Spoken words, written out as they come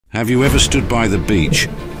Have you ever stood by the beach,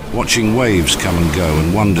 watching waves come and go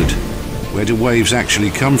and wondered, where do waves actually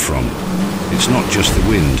come from? It's not just the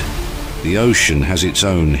wind. The ocean has its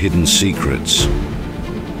own hidden secrets.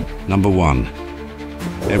 Number 1.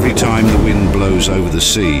 Every time the wind blows over the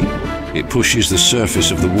sea, it pushes the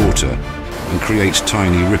surface of the water and creates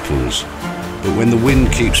tiny ripples. But when the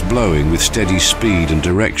wind keeps blowing with steady speed and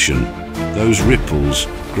direction, those ripples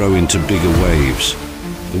grow into bigger waves,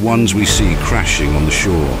 the ones we see crashing on the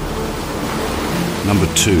shore. Number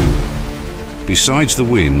 2. Besides the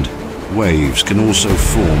wind, waves can also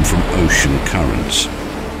form from ocean currents.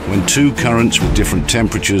 When two currents with different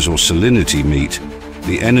temperatures or salinity meet,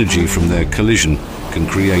 the energy from their collision can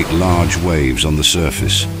create large waves on the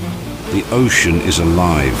surface. The ocean is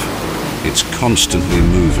alive. It's constantly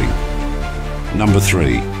moving. Number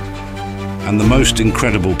 3. And the most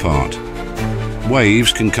incredible part.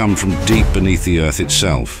 Waves can come from deep beneath the earth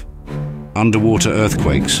itself. Underwater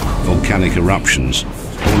earthquakes, volcanic eruptions,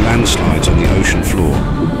 or landslides on the ocean floor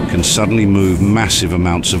can suddenly move massive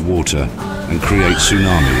amounts of water and create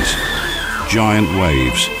tsunamis. Giant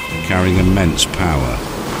waves carrying immense power.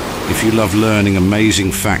 If you love learning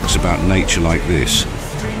amazing facts about nature like this,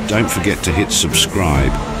 don't forget to hit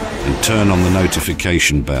subscribe and turn on the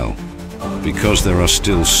notification bell, because there are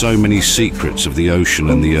still so many secrets of the ocean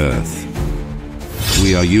and the earth.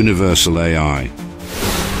 We are Universal AI.